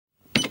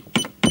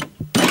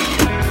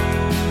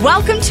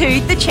Welcome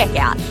to The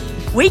Checkout.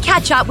 We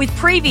catch up with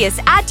previous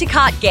Add to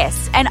Cart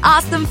guests and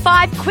ask them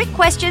 5 quick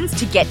questions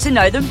to get to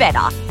know them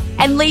better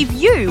and leave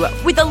you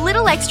with a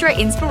little extra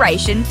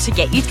inspiration to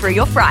get you through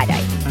your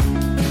Friday.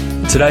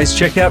 Today's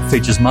Checkout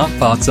features Mark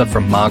Bartzer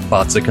from Mark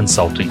Bartzer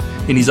Consulting.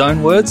 In his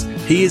own words,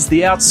 he is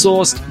the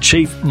outsourced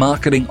Chief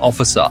Marketing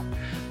Officer.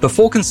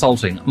 Before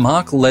consulting,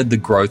 Mark led the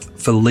growth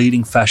for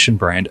leading fashion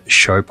brand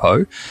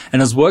Showpo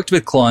and has worked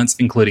with clients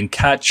including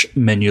Catch,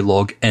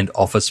 Menulog and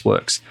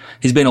Officeworks.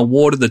 He's been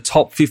awarded the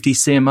top 50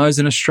 CMOs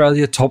in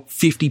Australia, top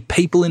 50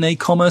 people in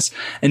e-commerce,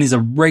 and is a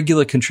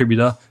regular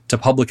contributor to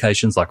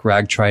publications like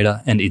Rag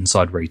Trader and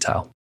Inside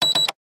Retail.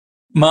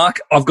 Mark,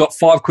 I've got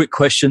 5 quick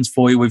questions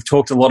for you. We've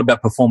talked a lot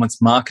about performance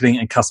marketing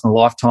and customer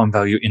lifetime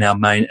value in our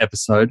main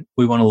episode.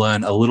 We want to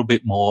learn a little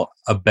bit more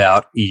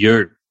about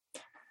you.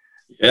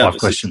 Yeah, 5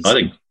 questions.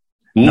 Exciting.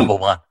 Number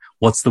 1,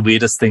 what's the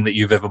weirdest thing that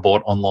you've ever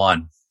bought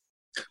online?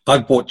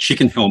 I've bought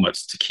chicken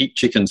helmets to keep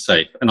chickens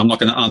safe, and I'm not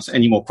going to answer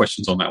any more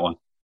questions on that one.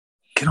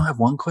 Can I have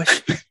one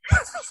question?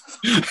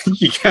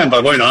 You can, but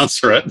I won't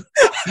answer it.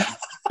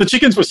 The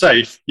chickens were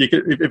safe,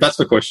 if that's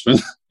the question.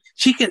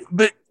 Chicken,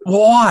 but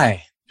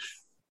why?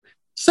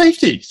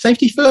 Safety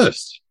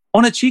first.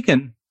 On a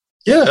chicken?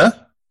 Yeah.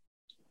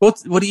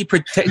 What are you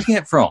protecting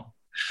it from?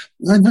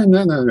 No.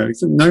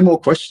 No more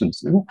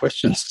questions. No more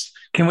questions.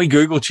 Can we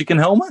Google chicken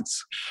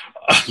helmets?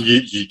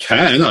 You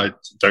can. I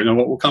don't know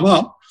what will come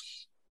up.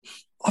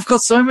 I've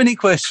got so many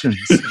questions.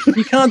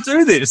 You can't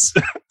do this.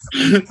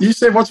 You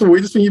said what's the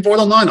weirdest thing you bought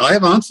online? I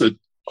have answered.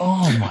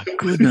 Oh, my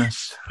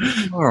goodness.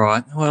 All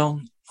right.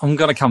 Well, I'm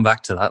going to come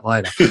back to that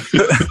later.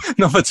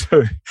 Number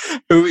 2,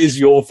 who is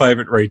your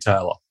favourite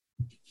retailer?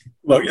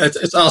 Look,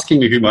 it's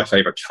asking me who my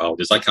favourite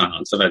child is. I can't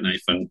answer that,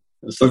 Nathan.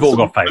 We've all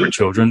got favourite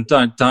children.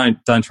 Don't try and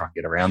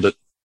get around it.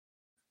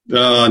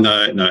 No, I'm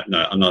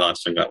not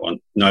answering that one.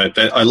 No,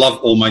 I love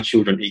all my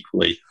children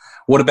equally.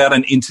 What about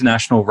an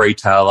international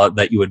retailer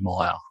that you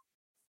admire?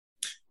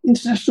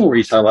 International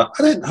retailer?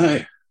 I don't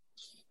know.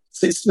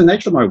 It's the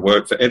nature of my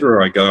work. For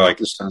everywhere I go, I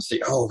just kind of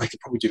see, they could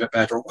probably do that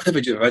better, or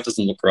whatever do that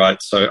doesn't look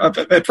right. So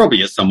there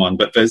probably is someone,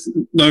 but there's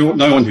no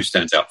one who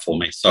stands out for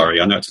me. Sorry,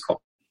 I know it's a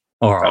cop.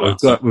 All right,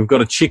 we've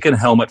got a chicken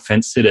helmet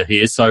fence sitter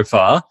here so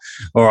far.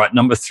 All right,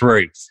 number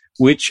 3,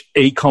 which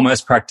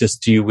e-commerce practice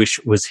do you wish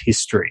was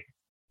history?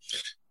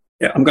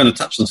 Yeah, I'm going to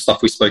touch on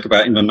stuff we spoke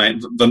about in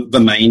the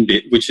main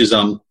bit, which is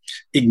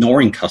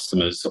ignoring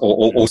customers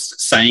or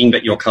saying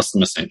that you're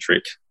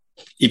customer-centric.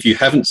 If you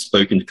haven't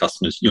spoken to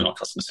customers, you're not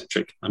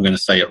customer-centric. I'm going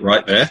to say it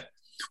right there.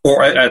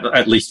 Or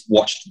at least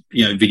watched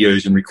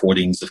videos and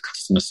recordings of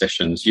customer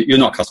sessions. You're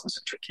not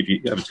customer-centric if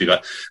you ever do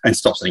that. And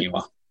stop saying you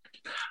are.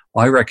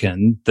 I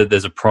reckon that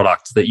there's a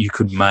product that you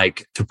could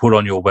make to put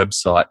on your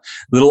website,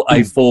 little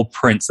A4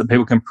 prints that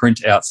people can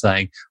print out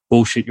saying,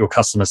 bullshit, you're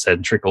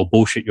customer-centric or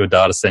bullshit, you're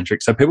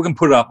data-centric. So people can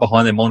put it up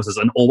behind their monitors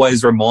and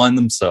always remind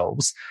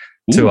themselves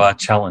to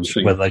challenge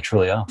whether they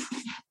truly are.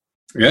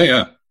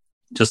 Yeah.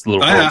 Just a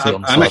little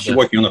I'm actually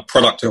working on a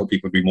product to help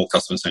people be more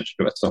customer-centric,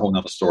 but that's a whole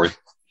other story.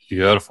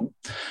 Beautiful.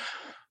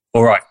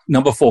 All right.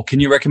 Number 4, can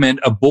you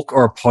recommend a book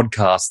or a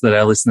podcast that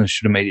our listeners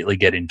should immediately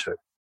get into?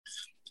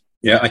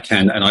 Yeah, I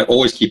can. And I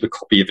always keep a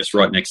copy of this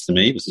right next to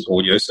me. This is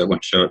audio, so I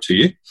won't show it to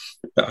you.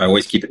 But I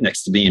always keep it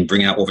next to me and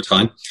bring it out all the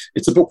time.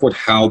 It's a book called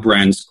How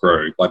Brands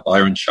Grow by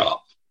Byron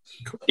Sharp.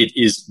 It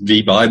is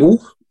the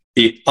Bible.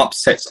 It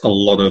upsets a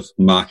lot of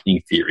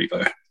marketing theory,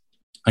 though.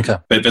 Okay.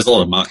 But there's a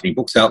lot of marketing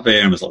books out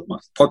there and there's a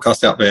lot of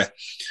podcasts out there.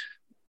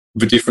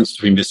 The difference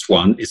between this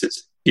one is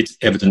it's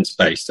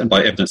evidence-based. And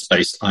by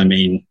evidence-based, I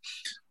mean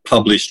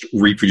published,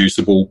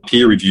 reproducible,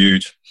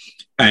 peer-reviewed,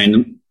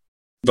 and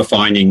the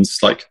findings,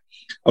 like,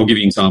 I'll give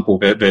you an example.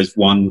 There's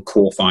one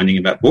core finding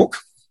in that book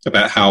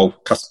about how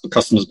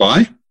customers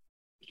buy.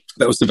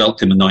 That was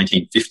developed in the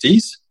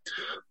 1950s.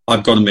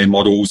 I've gotten their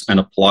models and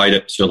applied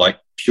it to like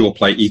pure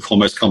play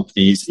e-commerce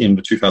companies in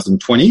the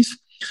 2020s,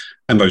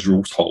 and those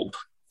rules hold.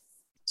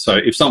 So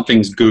if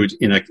something's good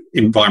in an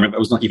environment that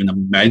was not even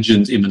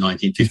imagined in the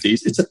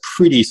 1950s, it's a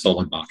pretty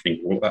solid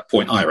marketing rule at that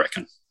point, I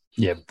reckon.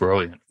 Yeah,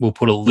 brilliant. We'll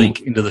put a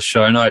link into the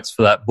show notes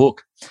for that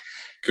book.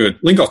 Good.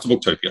 Link off to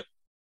Booktopia.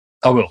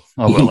 I will.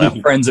 Our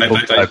friends at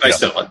Booktopia.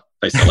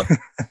 They sell it.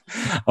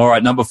 All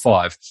right, number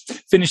 5.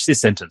 Finish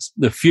this sentence.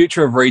 The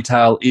future of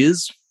retail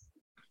is?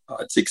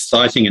 It's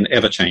exciting and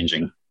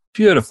ever-changing.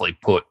 Beautifully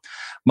put.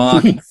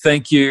 Mark,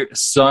 thank you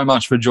so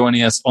much for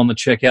joining us on the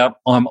Checkout.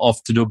 I'm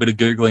off to do a bit of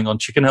Googling on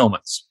chicken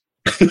helmets.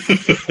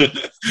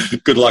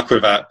 Good luck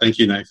with that. Thank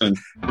you, Nathan.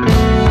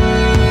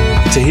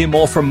 To hear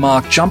more from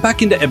Mark, jump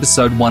back into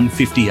episode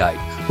 158,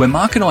 where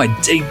Mark and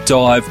I deep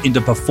dive into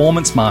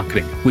performance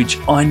marketing, which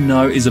I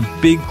know is a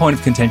big point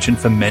of contention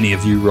for many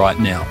of you right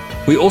now.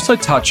 We also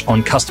touch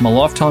on customer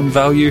lifetime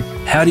value,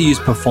 how to use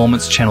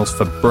performance channels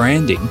for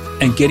branding,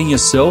 and getting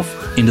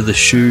yourself into the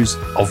shoes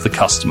of the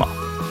customer.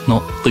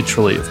 Not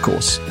literally, of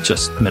course,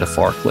 just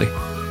metaphorically.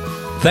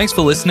 Thanks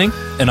for listening,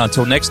 and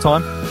until next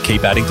time,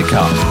 keep adding to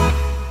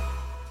cart.